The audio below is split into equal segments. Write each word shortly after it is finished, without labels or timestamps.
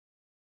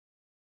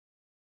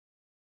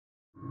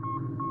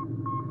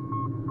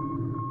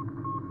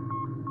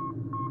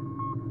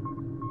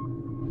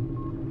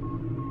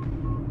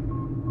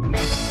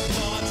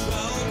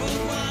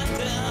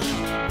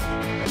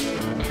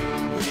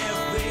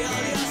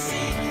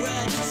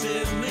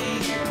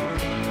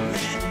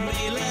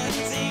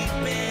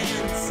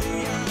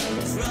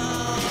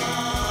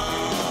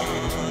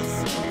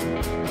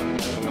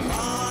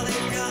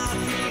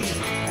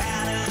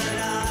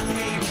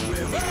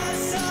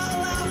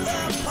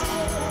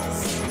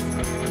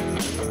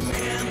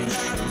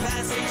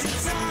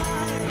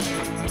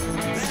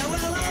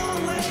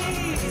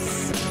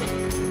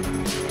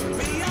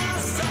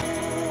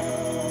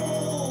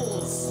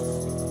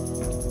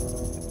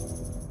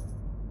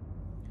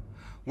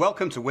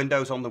Welcome to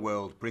Windows on the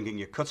World, bringing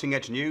you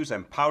cutting-edge news,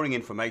 empowering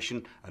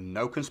information, and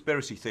no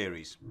conspiracy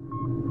theories.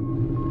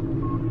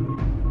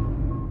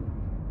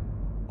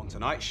 On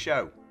tonight's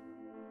show,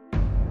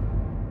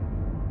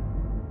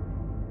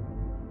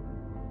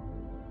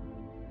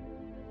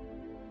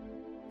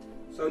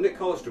 so Nick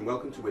Holstrom,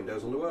 welcome to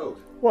Windows on the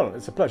World. Well,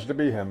 it's a pleasure to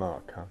be here,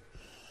 Mark.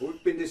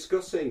 We've been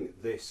discussing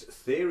this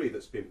theory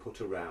that's been put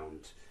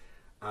around,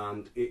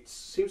 and it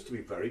seems to be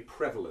very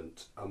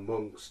prevalent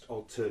amongst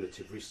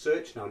alternative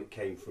research now, and it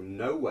came from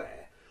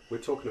nowhere. We're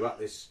talking about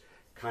this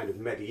kind of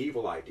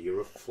medieval idea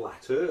of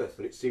flat Earth,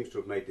 and it seems to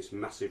have made this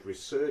massive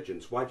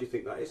resurgence. Why do you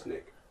think that is,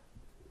 Nick?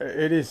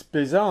 It is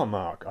bizarre,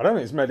 Mark. I don't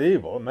think it's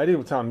medieval. In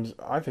medieval times,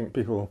 I think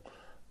people,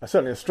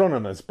 certainly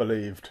astronomers,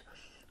 believed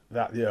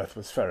that the Earth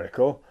was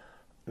spherical.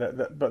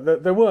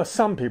 But there were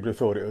some people who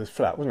thought it was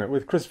flat, wasn't it?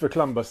 With Christopher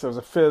Columbus, there was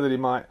a fear that he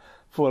might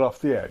fall off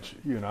the edge,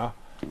 you know.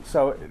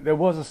 So there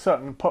was a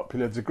certain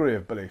popular degree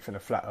of belief in a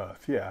flat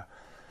Earth, yeah.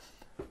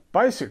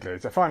 Basically,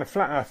 to find a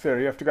flat Earth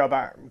theory, you have to go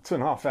back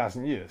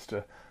 2,500 years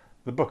to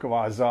the Book of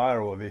Isaiah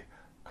or the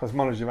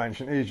Cosmology of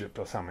Ancient Egypt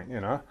or something,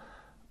 you know.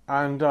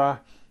 And I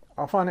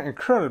find it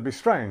incredibly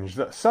strange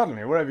that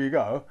suddenly, wherever you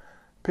go,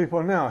 people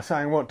are now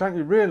saying, well, don't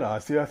you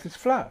realise the Earth is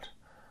flat?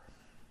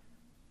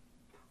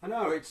 I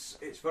know, it's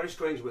very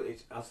strange, but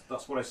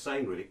that's what I was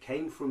saying, really. It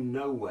came from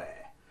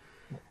nowhere.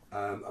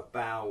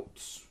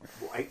 About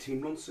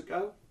 18 months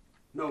ago,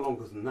 no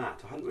longer than that.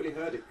 I hadn't really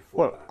heard it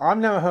before. Well, I've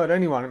never heard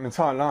anyone in my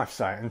entire life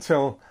say it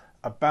until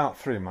about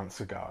 3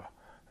 months ago,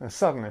 and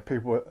suddenly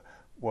people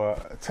were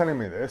telling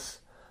me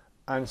this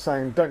and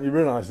saying, "Don't you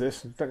realise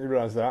this? Don't you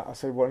realise that?" I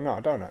said, "Well, no, I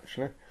don't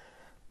actually."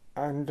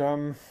 And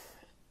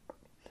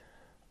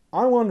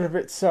I wonder if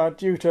it's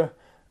due to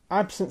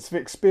absence of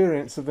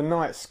experience of the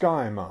night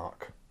sky,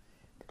 Mark,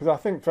 because I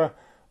think for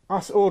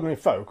us ordinary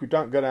folk who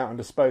don't get out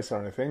into space or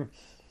anything,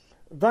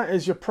 that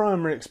is your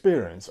primary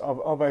experience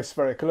of a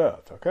spherical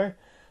Earth, okay?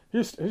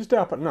 You stay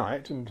up at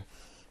night, and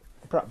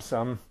perhaps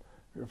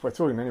if we're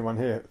talking to anyone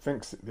here who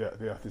thinks that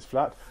the Earth is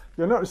flat,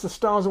 you'll notice the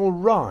stars all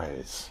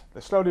rise.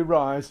 They slowly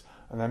rise,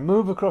 and they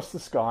move across the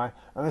sky,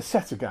 and they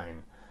set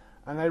again.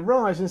 And they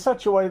rise in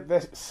such a way that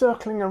they're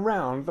circling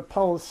around the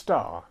pole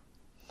star.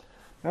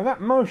 Now that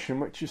motion,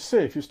 which you see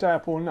if you stay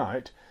up all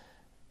night,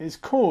 is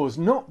caused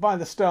not by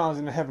the stars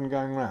in the heaven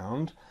going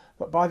round,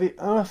 but by the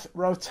Earth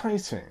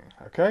rotating,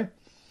 okay?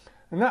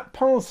 And that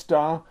pole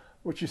star,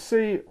 which you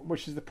see,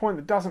 which is the point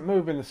that doesn't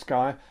move in the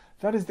sky,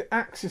 that is the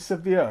axis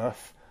of the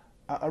Earth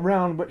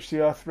around which the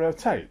Earth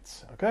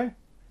rotates, okay?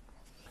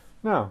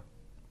 Now,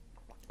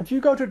 if you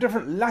go to a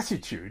different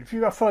latitude, if you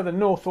go further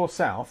north or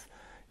south,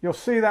 you'll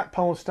see that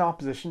pole star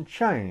position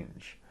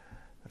change.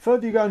 The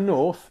further you go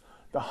north,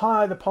 the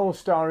higher the pole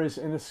star is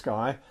in the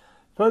sky.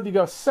 The further you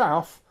go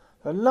south,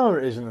 the lower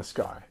it is in the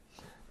sky.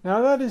 Now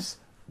that is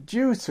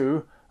due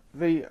to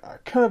the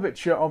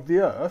curvature of the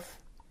Earth.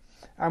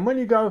 And when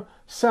you go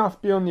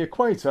south beyond the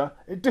equator,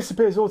 it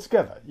disappears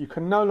altogether. You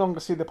can no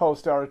longer see the pole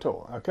star at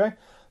all, okay?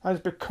 That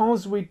is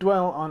because we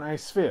dwell on a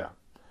sphere.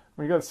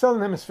 When you go to the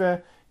southern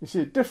hemisphere, you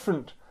see a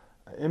different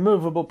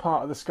immovable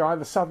part of the sky,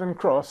 the Southern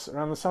Cross,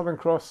 around the Southern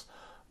Cross,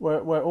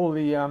 where all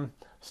the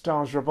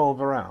stars revolve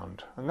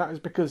around. And that is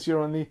because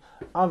you're on the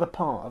other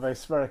part of a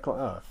spherical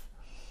Earth.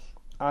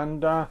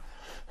 And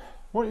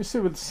what you see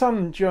with the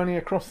sun journeying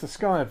across the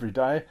sky every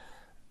day,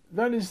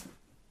 that is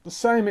the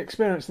same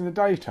experience in the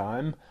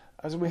daytime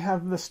as we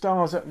have the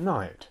stars at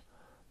night.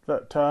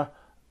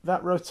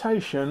 That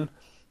rotation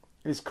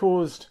is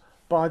caused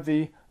by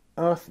the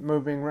Earth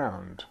moving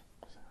round,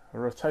 a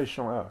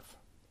rotational Earth.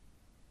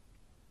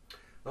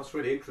 That's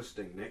really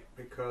interesting, Nick,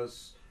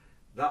 because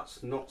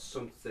that's not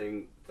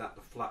something that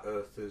the flat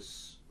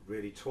earthers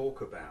really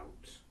talk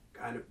about.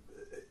 Kind of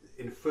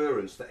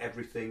inference that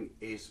everything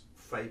is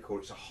fake or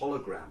it's a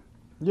hologram.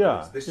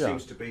 Yeah, this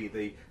seems to be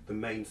the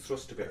main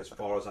thrust of it, as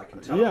far as I can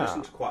tell. Yeah. I've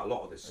listened to quite a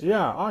lot of this.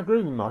 Yeah, I agree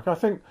with you, Mark. I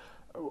think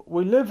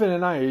we live in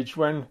an age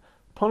when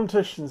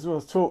politicians will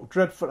talk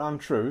dreadful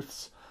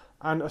untruths,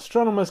 and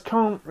astronomers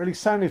can't really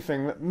say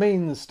anything that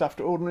means stuff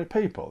to ordinary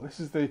people.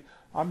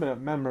 I've been a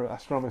member of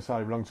Astronomy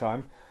Society for a long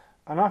time,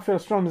 and I feel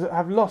astronomers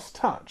have lost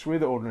touch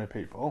with ordinary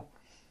people.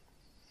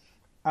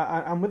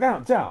 And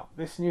without doubt,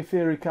 this new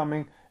theory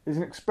coming is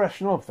an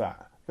expression of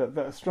that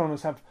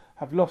astronomers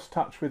have lost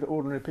touch with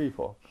ordinary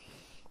people.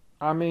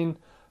 I mean,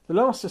 the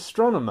last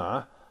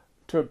astronomer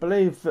to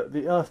believe that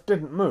the Earth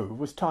didn't move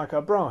was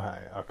Tycho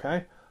Brahe,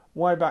 okay?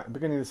 Way back at the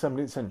beginning of the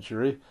 17th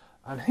century,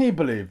 and he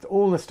believed that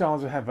all the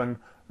stars of heaven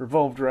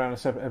revolved around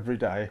us every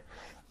day,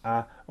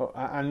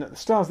 and the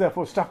stars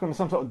therefore stuck on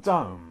some sort of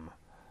dome.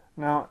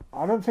 Now,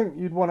 I don't think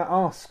you'd want to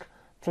ask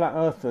flat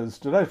earthers,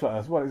 today's flat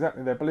earthers, what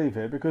exactly they believe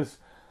here, because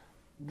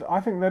I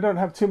think they don't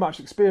have too much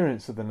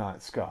experience of the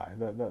night sky.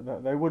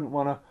 They wouldn't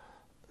want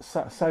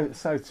to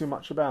say too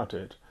much about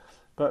it,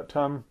 but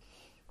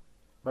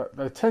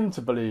they tend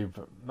to believe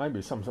that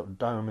maybe some sort of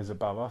dome is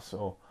above us,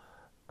 or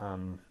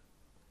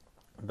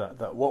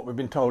that what we've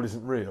been told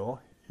isn't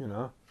real. You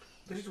know.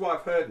 This is what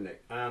I've heard,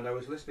 Nick, and I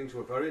was listening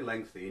to a very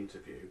lengthy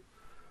interview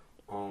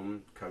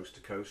on Coast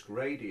to Coast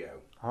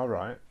Radio. All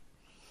right.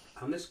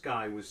 And this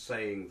guy was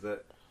saying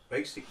that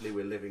basically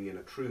we're living in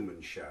a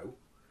Truman Show,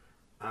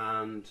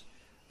 and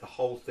the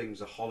whole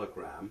thing's a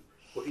hologram,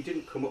 but he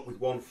didn't come up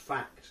with one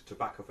fact to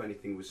back up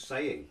anything he was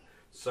saying.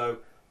 So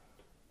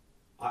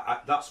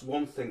that's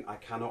one thing I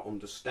cannot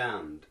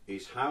understand,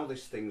 is how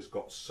this thing's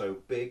got so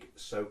big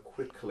so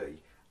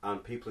quickly,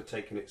 and people are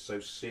taking it so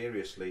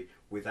seriously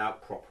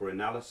without proper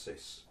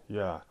analysis.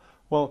 Yeah.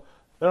 Well,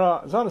 there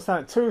are, as I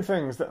understand it, two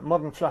things that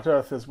modern flat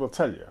earthers will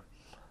tell you.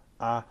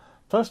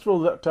 First of all,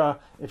 that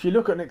if you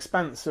look at an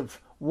expanse of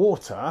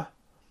water,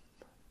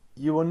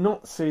 you will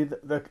not see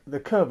the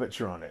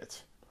curvature on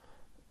it.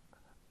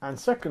 And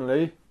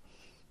secondly,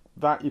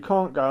 that you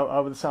can't go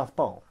over the South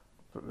Pole.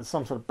 That there's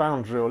some sort of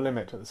boundary or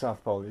limit at the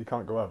South Pole that you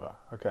can't go over.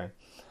 Okay.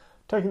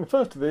 Taking the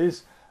first of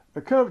these,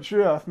 the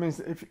curvature of the Earth means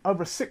that if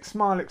over a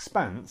 6-mile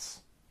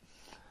expanse,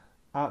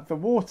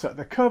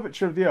 the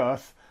curvature of the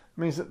Earth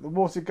means that the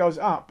water goes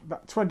up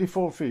about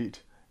 24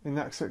 feet in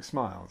that 6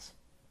 miles.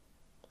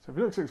 So if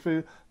you look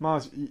 6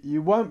 miles,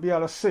 you won't be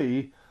able to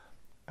see,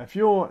 if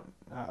you're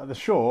at the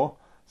shore,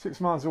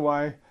 6 miles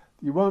away,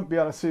 you won't be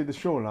able to see the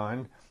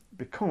shoreline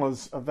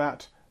because of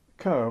that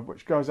curve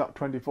which goes up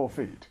 24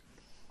 feet.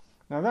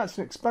 Now that's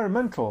an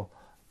experimental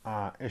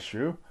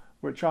issue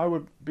which I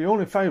would be all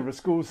in favour of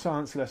school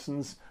science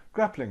lessons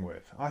grappling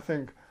with. I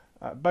think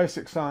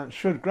basic science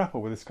should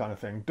grapple with this kind of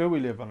thing. Do we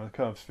live on a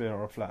curved sphere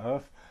or a flat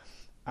Earth?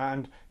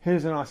 And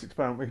here's a nice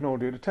experiment we can all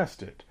do to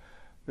test it.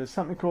 There's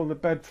something called the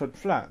Bedford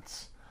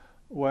Flats,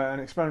 where an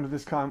experiment of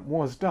this kind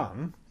was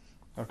done.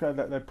 Okay,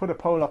 they put a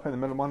pole up in the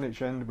middle, one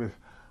each end,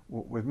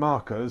 with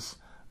markers,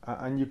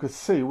 and you could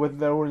see whether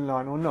they're all in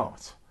line or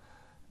not.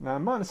 Now,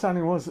 my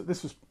understanding was that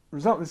the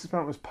result of this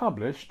experiment was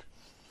published,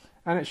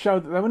 and it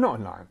showed that they were not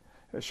in line.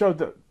 It showed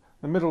that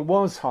the middle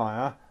was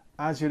higher,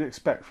 as you'd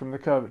expect from the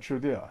curvature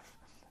of the Earth.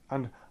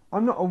 And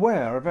I'm not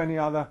aware of any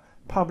other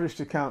published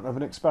account of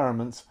an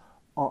experiment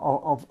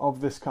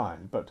of this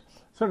kind, but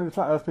certainly the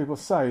flat Earth people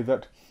say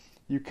that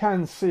you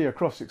can see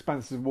across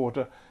expanses of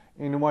water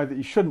in a way that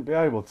you shouldn't be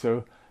able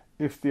to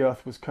if the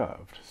Earth was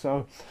curved.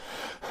 So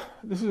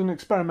this is an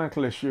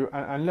experimental issue,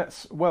 and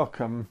let's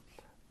welcome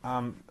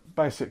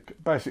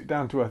basic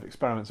down-to-earth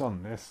experiments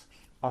on this.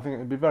 I think it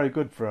would be very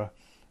good for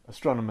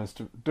astronomers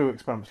to do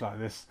experiments like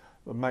this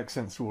that make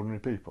sense to ordinary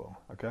people,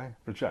 okay,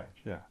 for a change,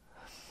 yeah.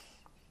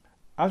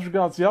 As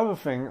regards the other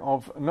thing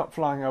of not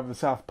flying over the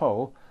South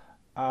Pole,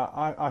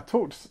 I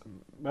talked to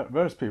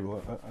various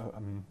people,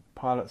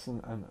 pilots,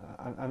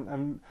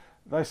 and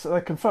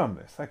they confirm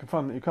this. They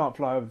confirm that you can't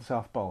fly over the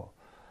South Pole,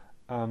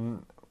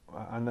 and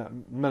that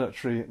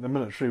the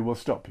military will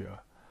stop you.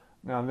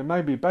 Now there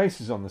may be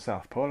bases on the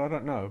South Pole, I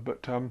don't know,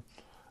 but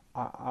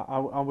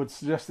I would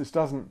suggest this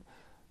doesn't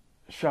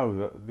show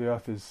that the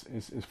Earth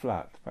is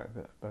flat.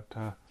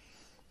 But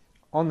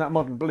on that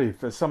modern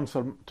belief, there's some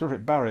sort of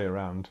terrific barrier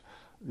around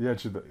the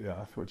edge of the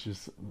Earth, which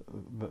is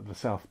the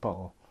South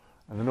Pole,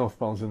 and the North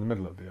Pole's in the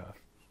middle of the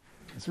Earth.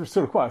 It's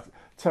sort of quite a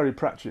Terry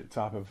Pratchett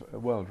type of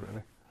world,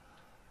 really.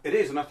 It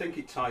is, and I think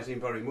it ties in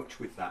very much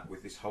with that,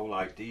 with this whole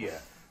idea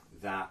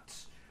that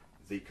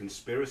the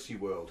conspiracy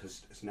world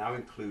has now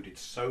included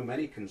so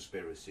many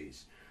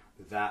conspiracies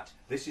that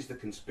this is the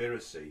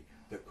conspiracy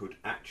that could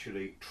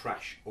actually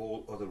trash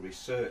all other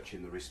research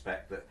in the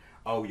respect that,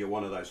 oh, you're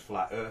one of those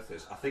flat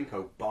earthers. I think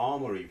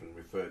Obama even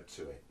referred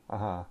to it.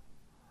 Uh-huh.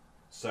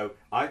 So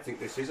I think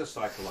this is a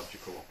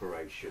psychological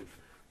operation.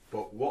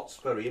 But what's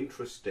very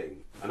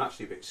interesting, and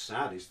actually a bit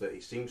sad, is that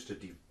it seems to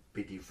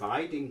be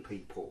dividing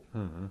people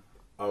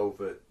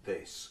over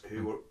this,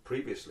 who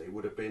previously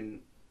would have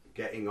been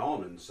getting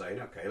on and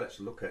saying, okay, let's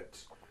look at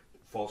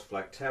false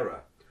flag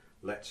terror.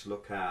 Let's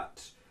look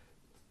at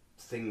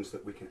things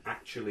that we can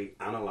actually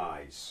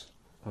analyse.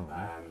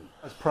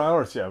 As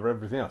priority over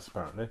everything else,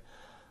 apparently.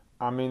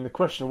 I mean, the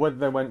question of whether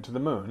they went to the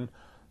moon,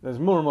 there's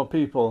more and more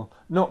people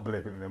not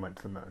believing they went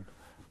to the moon.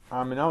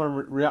 I mean, I'm a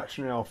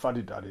reactionary old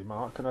fuddy-duddy,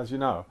 Mark, and as you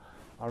know,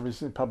 I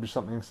recently published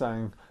something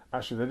saying,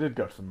 actually, they did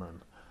go to the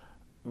moon.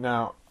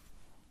 Now,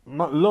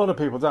 a lot of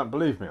people don't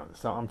believe me on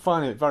this. I'm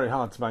finding it very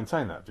hard to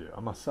maintain that view, I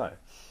must say.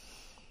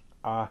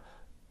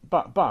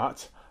 But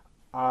that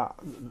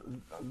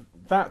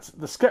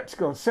the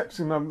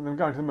skepticism of them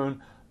going to the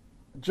moon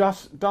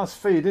just does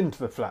feed into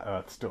the flat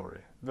Earth story.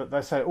 That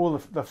they say all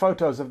the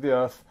photos of the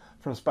Earth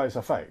from space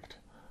are faked,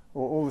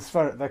 or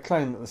they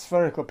claim that the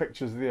spherical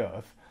pictures of the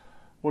Earth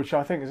which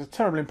I think is a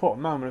terribly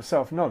important moment of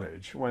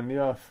self-knowledge when the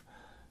Earth,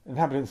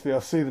 inhabitants of the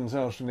Earth, see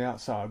themselves from the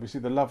outside. We see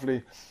the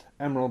lovely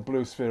emerald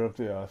blue sphere of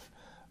the Earth.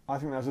 I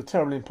think that's a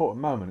terribly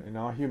important moment in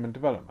our human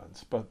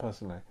development,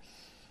 personally.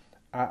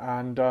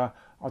 And I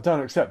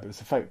don't accept that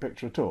it's a fake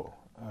picture at all.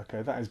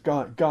 Okay, that is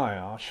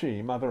Gaia,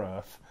 she, Mother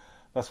Earth.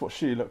 That's what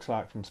she looks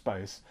like from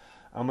space.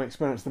 And we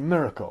experience the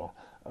miracle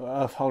of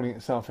Earth holding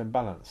itself in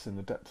balance in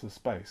the depths of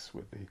space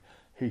with the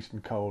heat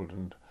and cold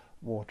and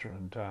water.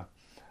 And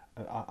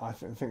I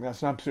think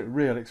that's an absolute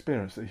real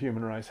experience that the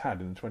human race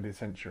had in the 20th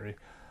century.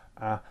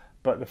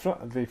 But the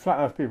flat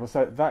Earth people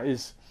say that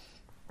is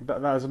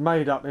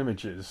made-up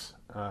images,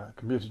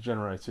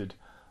 computer-generated,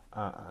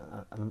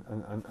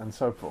 and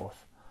so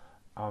forth.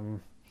 I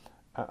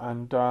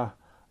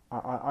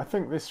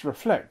think this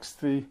reflects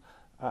the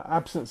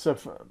absence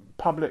of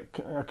public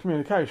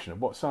communication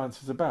of what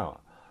science is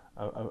about.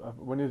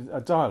 When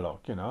a dialogue,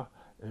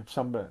 if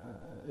somebody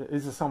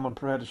is there someone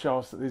prepared to show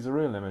us that these are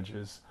real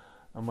images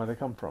and where they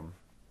come from?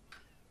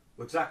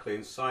 Well, exactly,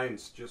 and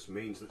science just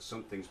means that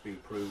something's been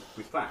proved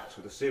with facts,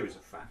 with a series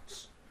of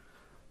facts,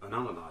 and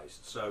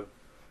analysed. So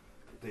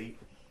the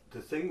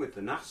thing with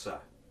the NASA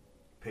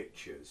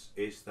pictures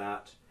is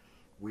that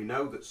we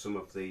know that some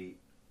of the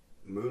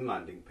moon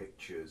landing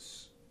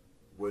pictures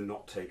were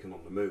not taken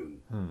on the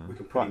moon. We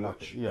can pretty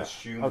much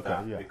assume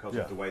that because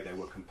of the way they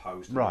were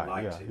composed and the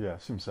lighting. Yeah,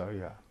 seems so,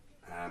 yeah.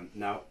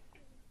 Now,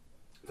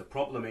 the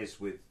problem is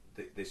with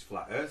this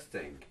flat Earth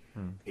thing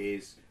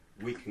is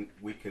we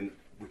can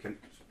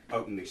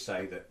openly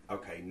say that,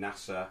 okay,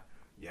 NASA,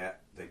 yeah,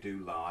 they do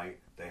lie.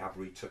 They have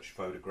retouched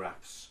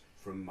photographs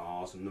from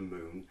Mars and the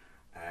moon.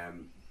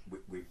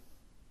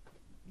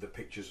 The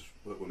pictures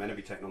that were meant to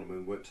be taken on the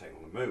moon weren't taken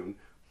on the moon,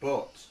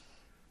 but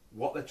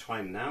what they're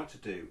trying now to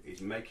do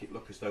is make it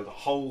look as though the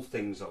whole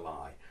thing's a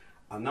lie,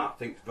 and that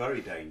thing's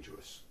very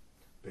dangerous,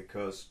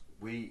 because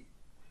we,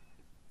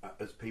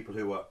 as people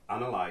who are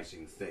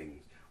analysing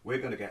things, we're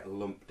going to get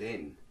lumped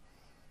in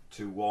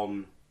to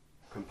one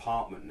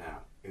compartment now.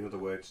 In other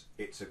words,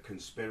 it's a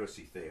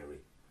conspiracy theory,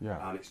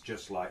 and it's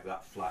just like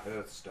that flat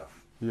Earth stuff.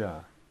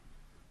 Yeah,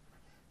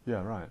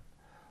 right.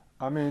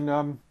 I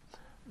mean,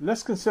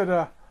 let's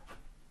consider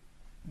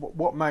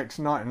what makes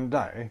night and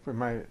day. We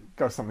may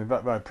go something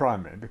very, very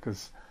primary,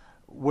 because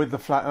with the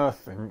flat Earth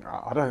thing,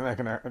 I don't think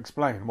they can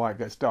explain why it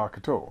gets dark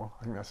at all.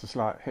 I think that's a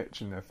slight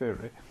hitch in their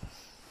theory.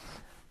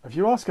 If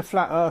you ask a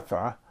flat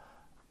earther,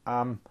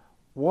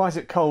 why is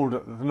it cold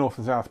at the North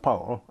and South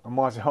Pole, and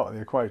why is it hot at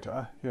the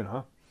equator,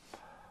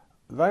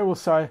 they will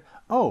say,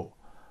 oh,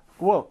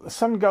 well, the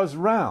sun goes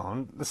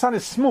round, the sun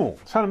is small,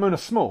 the sun and moon are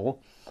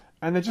small,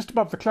 and they're just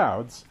above the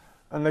clouds,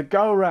 and they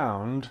go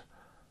around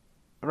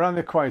the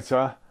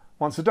equator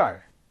once a day.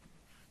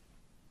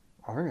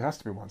 I think it has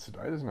to be once a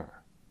day, doesn't it?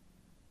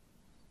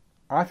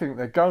 I think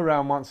they go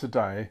around once a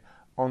day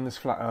on this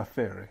flat Earth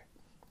theory,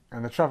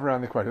 and they travel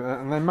around the equator,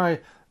 and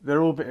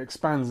their orbit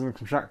expands and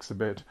contracts a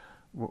bit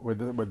with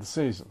the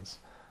seasons.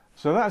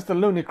 So that's the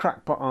loony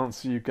crackpot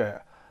answer you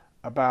get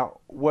about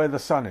where the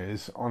sun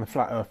is on the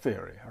flat Earth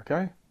theory.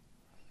 Okay,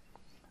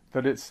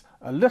 that it's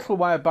a little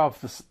way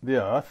above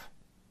the Earth,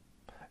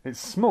 it's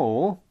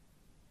small,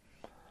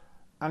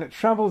 and it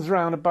travels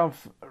around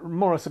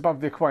more or less above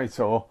the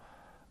equator,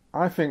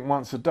 I think,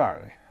 once a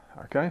day.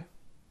 Okay?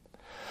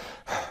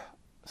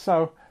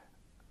 So,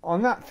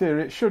 on that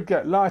theory, it should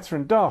get lighter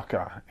and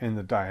darker in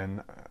the day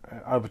and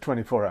over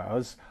 24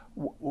 hours.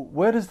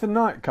 Where does the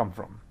night come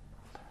from?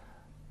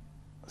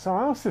 So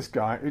I asked this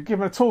guy, he'd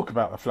given a talk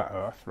about the flat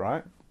Earth,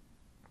 right?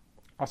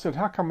 I said,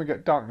 how come we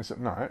get darkness at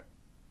night?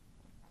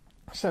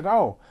 He said,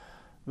 oh,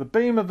 the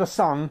beam of the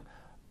sun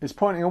is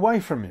pointing away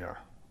from you.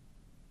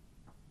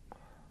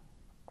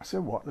 I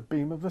said, what, the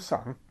beam of the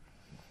sun?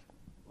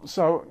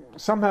 So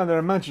somehow they're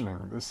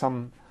imagining there's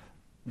some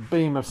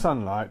beam of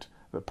sunlight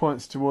that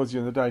points towards you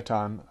in the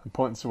daytime and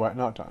points away at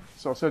night time.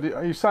 So I said,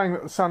 are you saying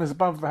that the sun is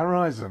above the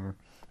horizon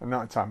at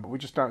night time, but we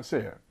just don't see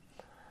it?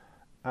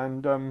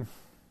 And,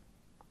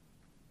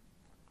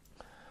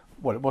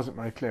 well, it wasn't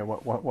very clear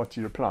what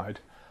he replied.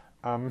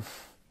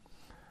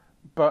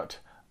 But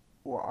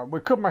we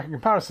could make a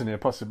comparison here,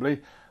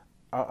 possibly,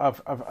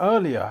 of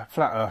earlier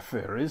flat Earth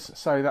theories,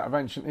 say that of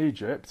ancient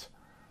Egypt,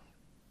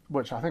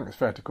 which I think is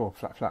fair to call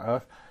flat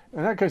Earth.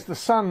 In that case, the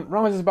sun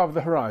rises above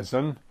the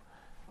horizon,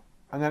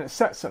 and then it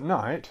sets at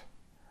night,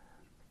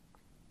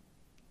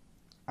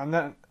 and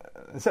then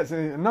it sets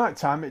at night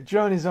time. It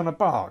journeys on a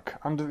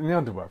bark through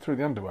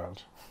the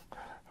underworld,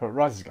 so it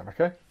rises again.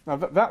 Okay, now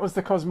that was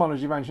the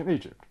cosmology of ancient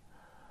Egypt.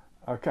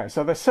 Okay,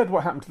 so they said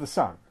what happened to the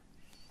sun.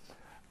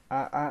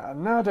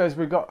 Nowadays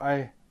we've got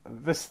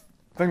this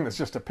thing that's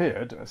just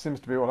appeared. It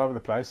seems to be all over the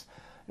place.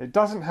 It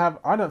doesn't have,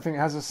 I don't think it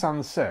has a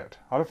sunset.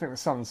 I don't think the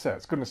sun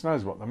sets. Goodness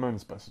knows what the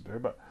moon's supposed to do,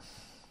 but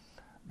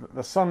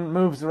the sun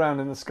moves around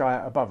in the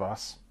sky above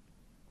us.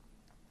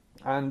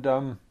 And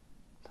I'll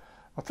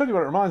tell you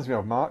what it reminds me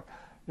of, Mark.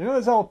 You know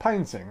those old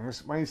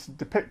paintings where you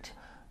depict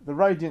the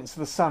radiance of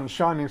the sun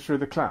shining through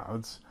the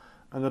clouds,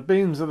 and the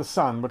beams of the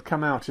sun would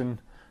come out in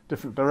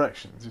different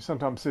directions. You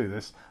sometimes see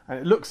this, and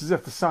it looks as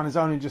if the sun is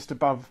only just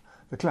above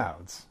the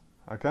clouds.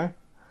 Okay,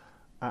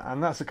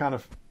 and that's a kind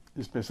of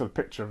used to be a sort of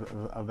picture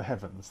of the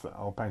heavens that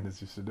old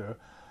painters used to do.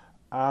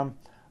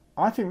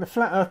 I think the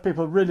flat Earth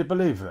people really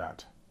believe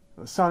that.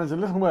 The sun is a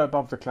little way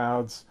above the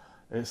clouds.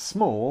 It's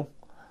small,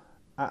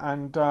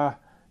 and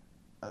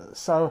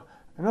so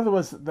in other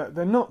words,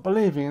 they're not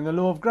believing in the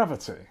law of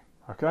gravity.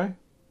 Okay.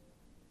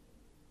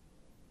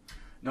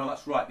 No,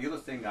 that's right. The other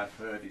thing I've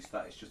heard is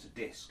that it's just a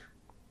disc.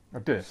 A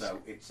disc. So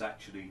it's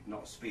actually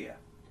not a sphere,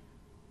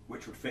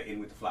 which would fit in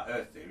with the flat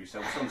Earth theory.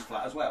 So the sun's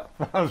flat as well.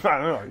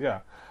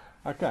 Yeah.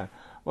 Okay.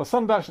 Well,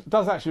 sun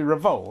does actually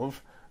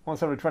revolve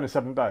once every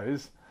 27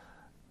 days.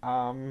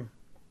 The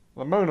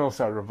moon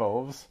also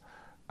revolves,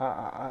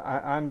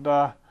 and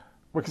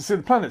we can see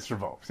the planets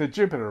revolve. See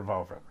Jupiter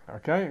revolving.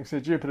 Okay. You can see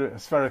Jupiter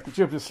spherical.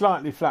 Jupiter is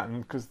slightly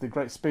flattened because of the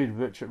great speed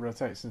with which it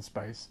rotates in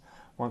space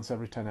once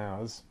every 10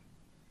 hours.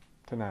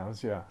 10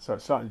 hours, yeah. So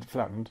it's slightly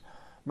flattened.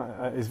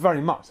 It's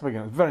very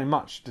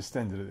much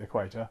distended at the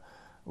equator,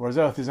 whereas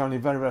Earth is only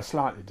very, very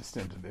slightly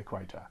distended at the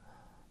equator.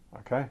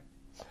 Okay.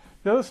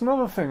 Now that's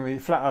another thing the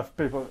flat Earth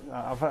people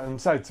I've heard them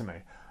say to me.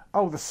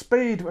 Oh, the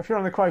speed, if you're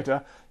on the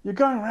equator, you're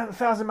going around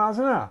 1,000 miles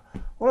an hour.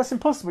 Well, that's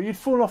impossible. You'd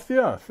fall off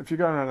the Earth if you're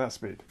going around that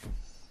speed.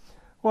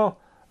 Well,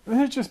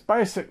 this is just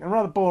basic and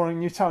rather boring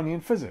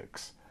Newtonian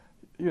physics.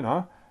 You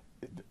know,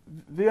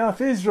 the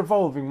Earth is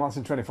revolving once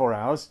in 24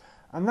 hours,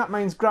 and that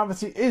means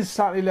gravity is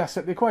slightly less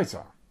at the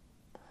equator.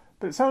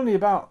 But it's only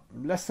about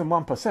less than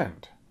 1%.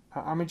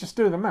 I mean, just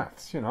do the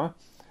maths, you know.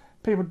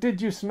 People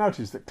did used to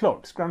notice that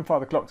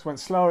grandfather clocks, went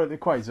slower at the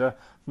equator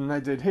than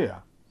they did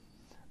here.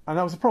 And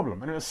that was a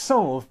problem. And it was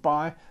solved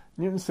by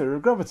Newton's theory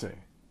of gravity.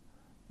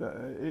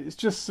 It's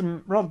just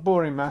some rather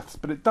boring maths,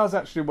 but it does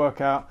actually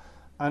work out.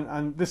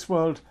 And this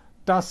world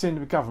does seem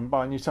to be governed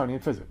by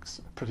Newtonian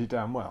physics pretty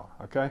damn well,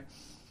 okay?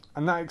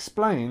 And that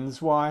explains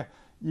why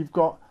you've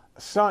got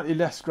slightly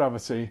less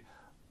gravity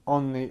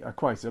on the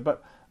equator.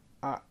 But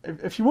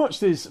if you watch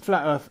these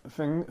flat Earth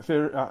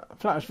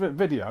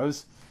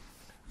videos,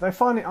 they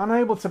find it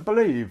unable to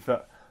believe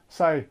that,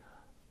 say,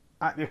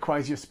 at the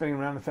equator you're spinning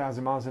around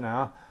 1,000 miles an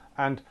hour,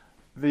 and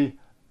the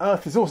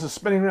Earth is also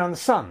spinning around the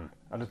Sun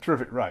at a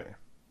terrific rate.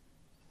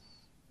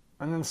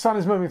 And then the Sun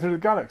is moving through the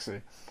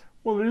galaxy.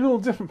 Well, there are all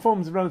different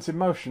forms of relative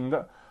motion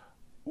but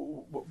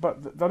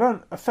they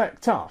don't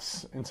affect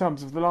us in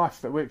terms of the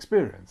life that we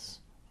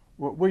experience.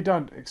 We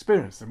don't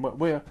experience them.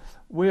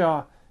 We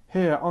are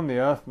here on the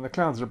Earth, and the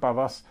clouds are above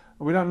us,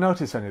 and we don't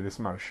notice any of this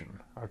motion.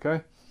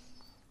 Okay,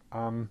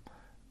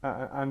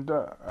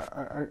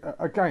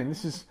 again,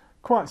 this is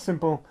quite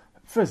simple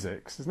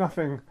physics. There's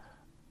nothing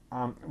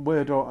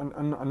weird or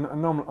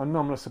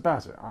anomalous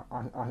about it.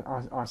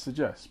 I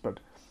suggest, but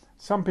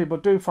some people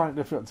do find it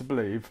difficult to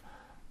believe,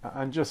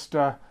 and just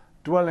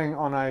dwelling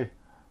on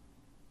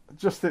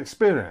just the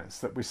experience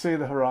that we see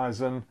the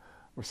horizon,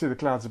 we see the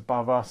clouds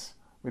above us.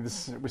 We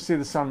see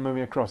the sun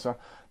moving across us.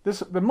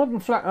 The modern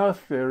flat Earth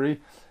theory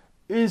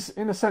is,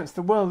 in a sense,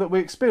 the world that we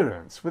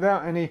experience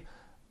without any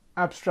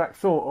abstract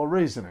thought or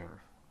reasoning.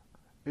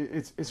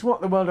 It's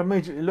what the world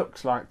immediately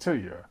looks like to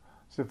you.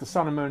 So if the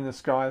sun and moon in the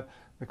sky,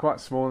 they're quite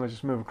small and they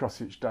just move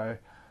across each day,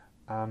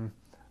 and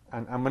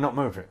we're not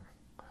moving.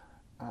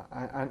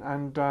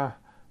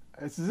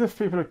 It's as if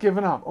people have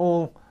given up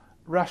all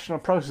rational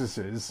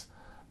processes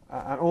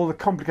and all the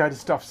complicated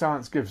stuff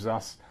science gives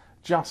us,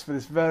 just for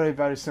this very,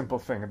 very simple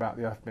thing about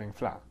the Earth being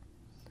flat.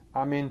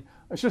 I mean,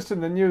 it's just in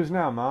the news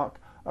now,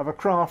 Mark, of a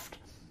craft,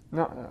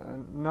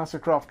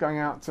 NASA craft going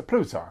out to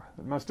Pluto,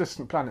 the most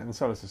distant planet in the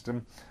solar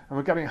system, and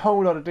we're getting a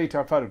whole lot of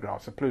detailed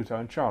photographs of Pluto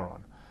and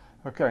Charon.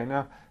 Okay,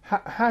 now,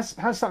 has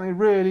something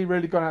really,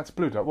 really gone out to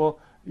Pluto? Well,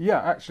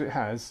 yeah, actually it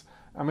has,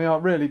 and we are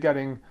really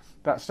getting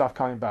that stuff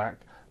coming back,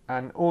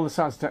 and all the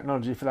science and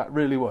technology for that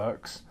really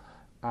works,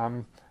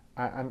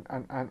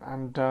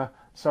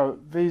 so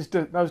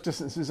those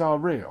distances are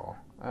real,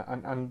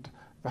 and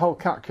the whole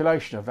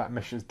calculation of that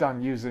mission is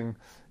done using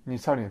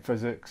Newtonian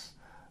physics,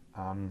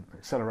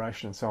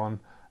 acceleration, and so on,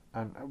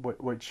 and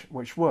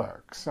which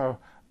works. So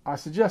I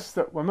suggest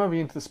that we're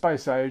moving into the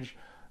space age,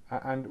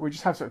 and we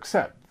just have to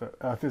accept that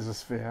Earth is a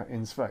sphere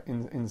in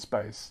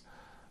space,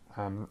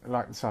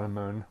 like the sun and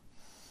moon,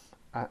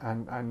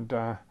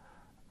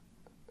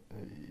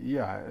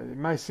 yeah, it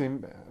may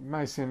seem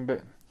a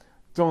bit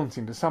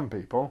daunting to some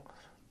people,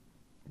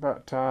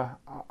 but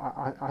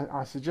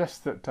I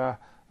suggest that a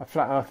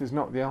flat Earth is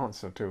not the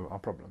answer to our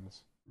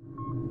problems.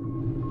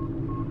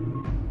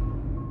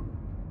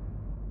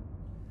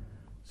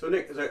 So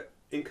Nick,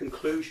 in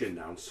conclusion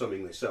now, and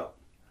summing this up,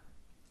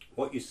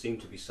 what you seem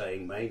to be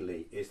saying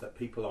mainly is that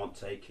people aren't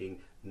taking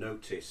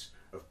notice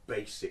of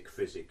basic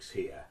physics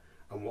here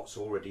and what's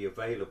already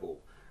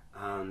available,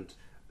 and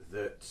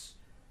that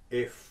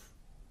if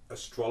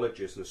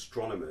astrologers and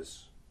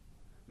astronomers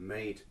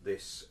made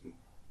this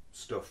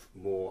stuff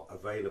more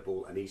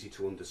available and easy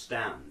to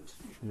understand,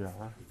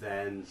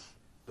 then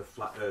the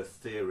flat Earth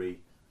theory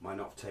might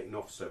not have taken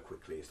off so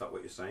quickly. Is that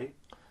what you're saying?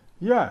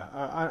 Yeah,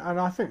 and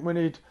I think we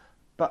need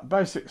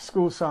basic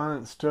school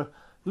science to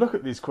look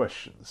at these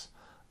questions.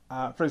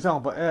 For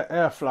example,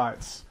 air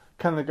flights,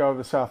 can they go over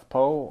the South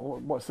Pole?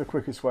 What's the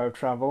quickest way of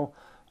travel?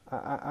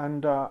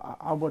 and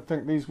I would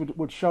think these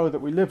would show that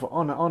we live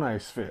on a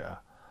sphere,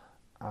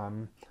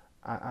 and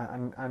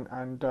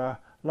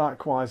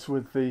likewise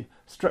with the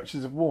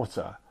stretches of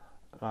water,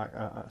 like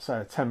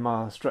say a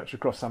 10-mile stretch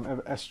across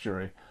some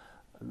estuary,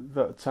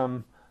 that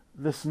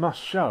this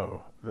must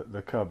show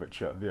the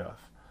curvature of the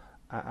Earth.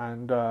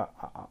 And as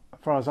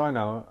far as I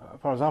know, as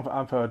far as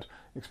I've heard,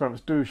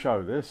 experiments do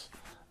show this,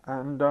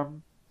 and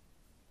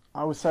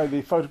I would say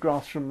the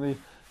photographs from the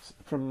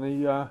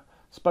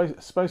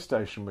space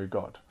station we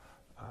got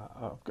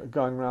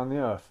going around the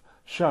Earth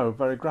show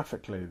very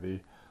graphically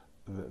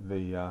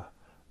the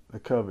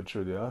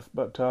curvature of the Earth.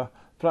 But flat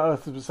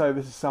earthers would say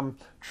this is some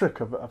trick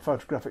of a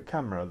photographic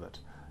camera that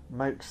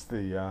makes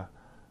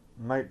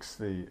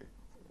an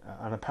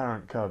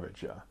apparent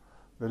curvature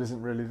that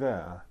isn't really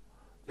there.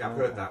 Yeah, I've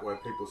heard that where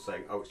people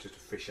saying, "Oh, it's just a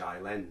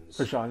fisheye lens."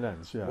 Fisheye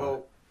lens, yeah.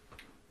 Well,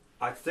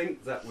 I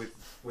think that with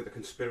a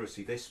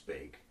conspiracy this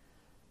big,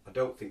 I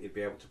don't think you'd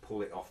be able to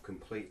pull it off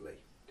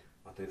completely.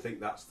 I think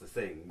that's the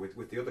thing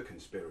with the other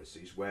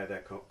conspiracies where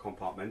they're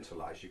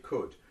compartmentalised. You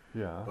could,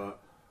 yeah. But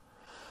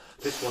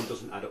this one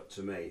doesn't add up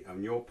to me.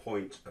 And your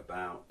point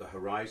about the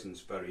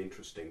horizon's very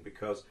interesting,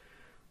 because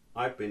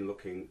I've been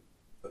looking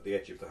at the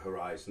edge of the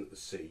horizon at the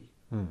sea,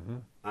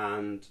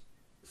 and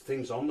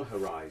things on the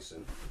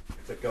horizon,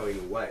 if they're going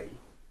away,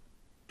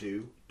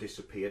 do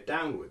disappear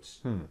downwards.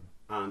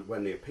 And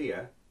when they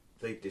appear,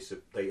 they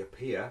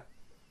appear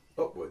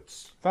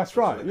upwards. That's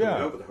right, so they're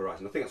coming yeah. over the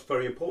horizon. I think that's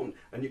very important,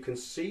 and you can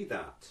see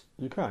that.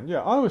 You can, yeah.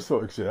 I always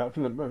thought you could see that.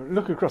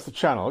 Looking across the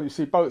channel, you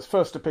see boats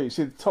first appear, you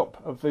see the top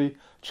of the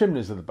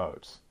chimneys of the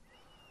boats,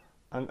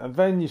 and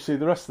then you see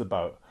the rest of the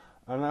boat,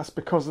 and that's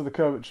because of the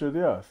curvature of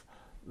the Earth.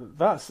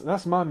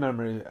 That's my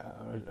memory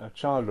of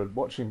childhood,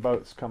 watching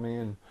boats coming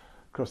in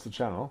across the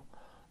channel,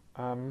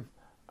 and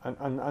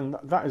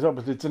that is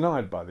obviously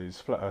denied by these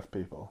flat Earth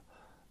people.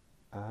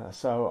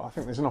 So I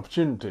think there's an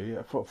opportunity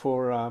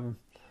for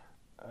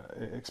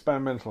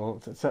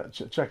experimental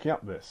checking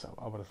up this.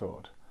 I would have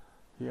thought,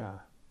 yeah.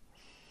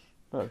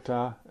 But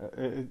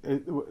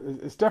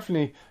it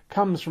definitely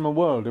comes from a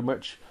world in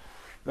which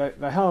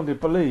they hardly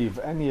believe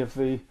any of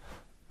the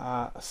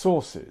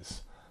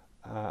sources.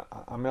 I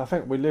mean, I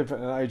think we live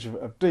in an age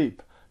of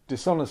deep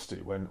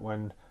dishonesty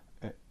when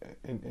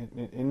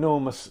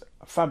enormous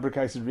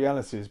fabricated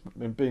reality is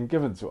being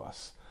given to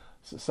us.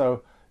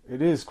 So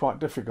it is quite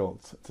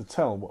difficult to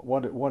tell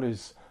what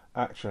is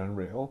actual and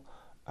real.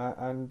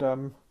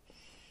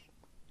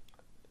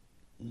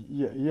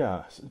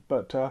 Yeah.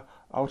 But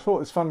I thought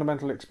this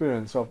fundamental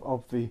experience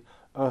of the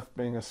Earth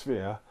being a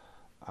sphere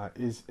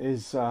is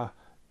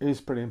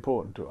pretty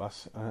important to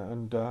us,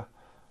 and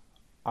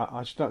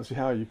I just don't see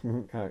how you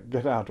can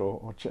get out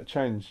or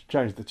change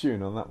the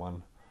tune on that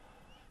one.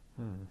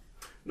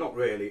 Not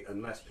really,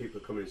 unless people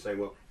come in and say,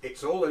 well,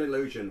 it's all an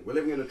illusion, we're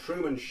living in a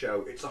Truman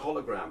Show, it's a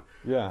hologram.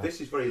 Yeah. This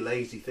is very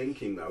lazy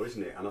thinking though,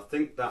 isn't it? And I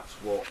think that's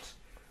what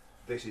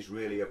this is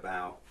really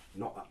about,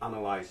 not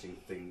analysing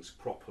things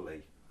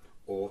properly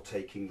or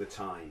taking the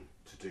time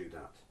to do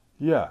that.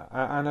 Yeah,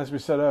 and as we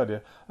said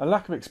earlier, a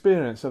lack of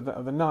experience of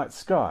the night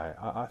sky,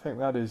 I think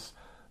that is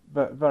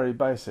very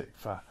basic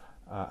for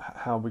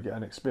how we get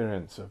an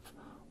experience of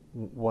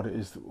what it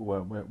is that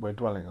we're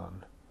dwelling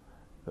on.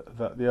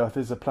 That the Earth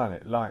is a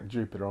planet like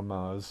Jupiter or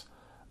Mars,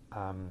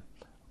 and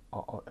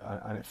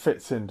it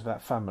fits into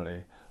that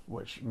family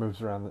which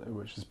moves around,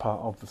 which is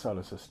part of the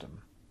solar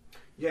system.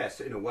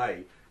 Yes, in a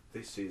way,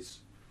 this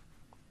is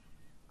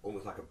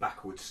almost like a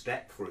backward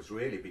step for us,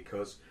 really,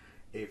 because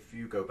if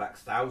you go back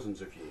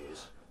thousands of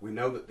years, we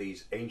know that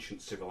these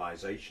ancient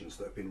civilizations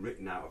that have been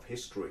written out of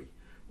history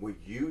were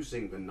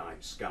using the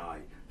night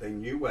sky. They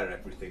knew where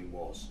everything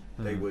was.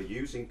 They were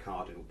using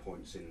cardinal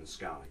points in the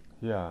sky.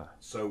 Yeah.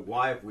 So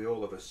why have we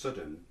all of a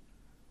sudden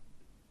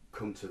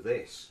come to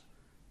this?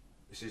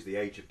 This is the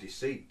age of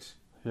deceit.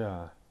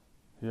 Yeah.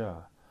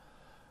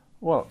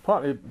 Well,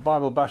 partly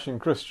Bible-bashing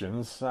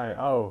Christians say,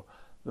 oh,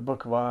 the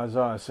book of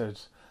Isaiah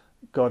says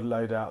God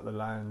laid out the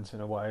land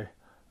in a way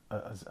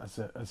as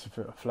if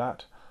it were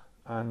flat,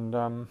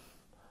 and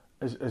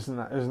isn't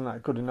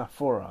that good enough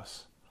for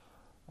us?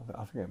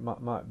 I think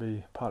it might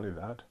be partly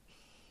that.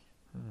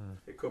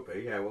 It could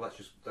be, yeah. Well,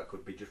 that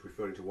could be just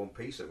referring to one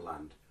piece of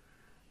land.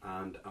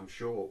 And I'm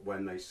sure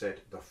when they said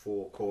the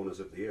four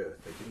corners of the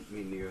Earth, they didn't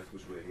mean the Earth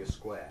was really a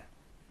square.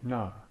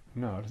 No,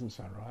 it doesn't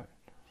sound right.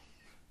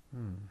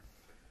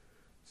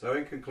 So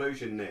in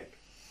conclusion, Nick,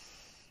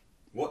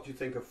 what do you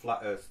think of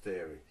flat Earth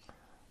theory?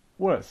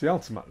 Well, it's the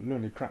ultimate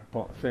loony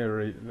crackpot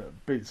theory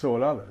that beats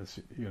all others,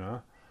 you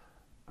know,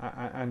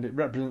 and it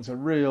represents a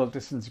real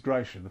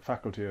disintegration of the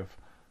faculty of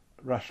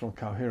rational,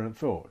 coherent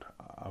thought,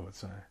 I would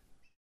say.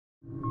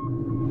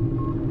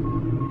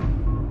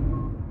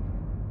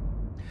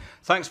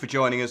 Thanks for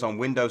joining us on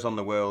Windows on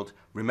the World.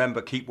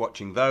 Remember, keep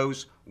watching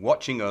those,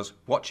 watching us,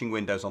 watching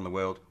Windows on the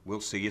World.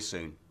 We'll see you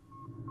soon.